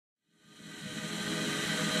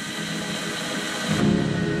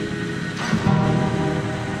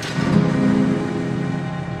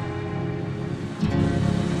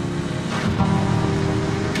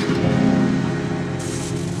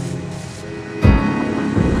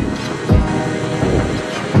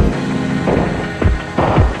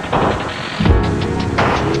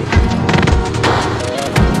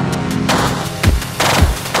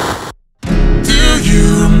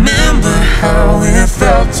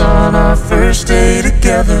stay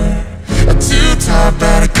together. A two-top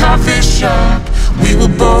at a coffee shop, we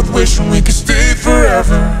were both wishing we could stay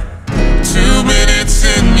forever. 2 minutes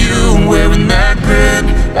in, you wearing that grin,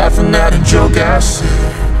 laughing at a joke I said.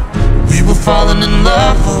 We were falling in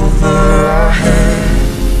love over our heads.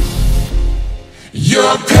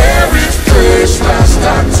 Your parents' place last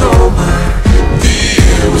October, the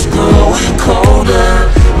air was growing colder.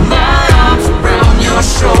 My arms around your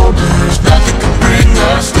shoulders, nothing could bring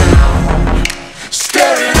us down.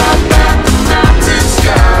 Staring up at the mountain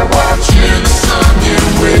sky, watching the sun get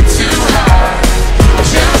way too high. I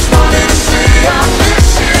just wanted to say I miss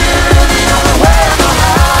you, the only way I know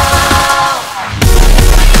how.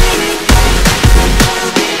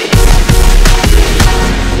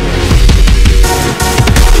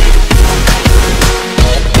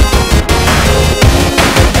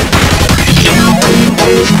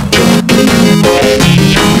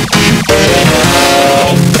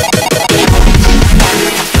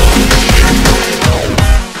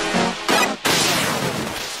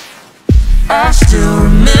 I still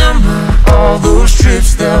remember all those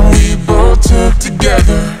trips that we both took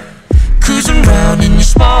together, cruising round in your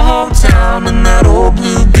small hometown in that old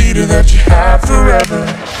blue beater that you had forever.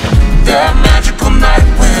 That magical night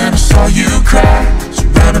when I saw you cry,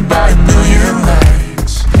 surrounded by a million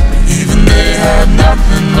lights, even they had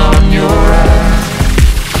nothing on your eyes.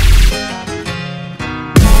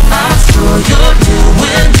 I'm sure you're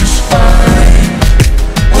doing just fine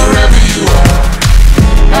wherever you are.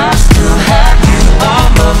 I still have you on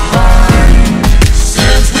my mind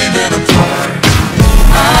since we've been apart.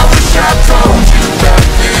 I wish I told you back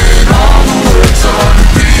then all the words on the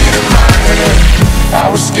beat in my head. I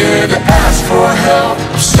was scared to ask for help,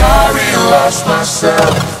 I'm sorry I lost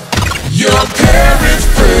myself. Your parents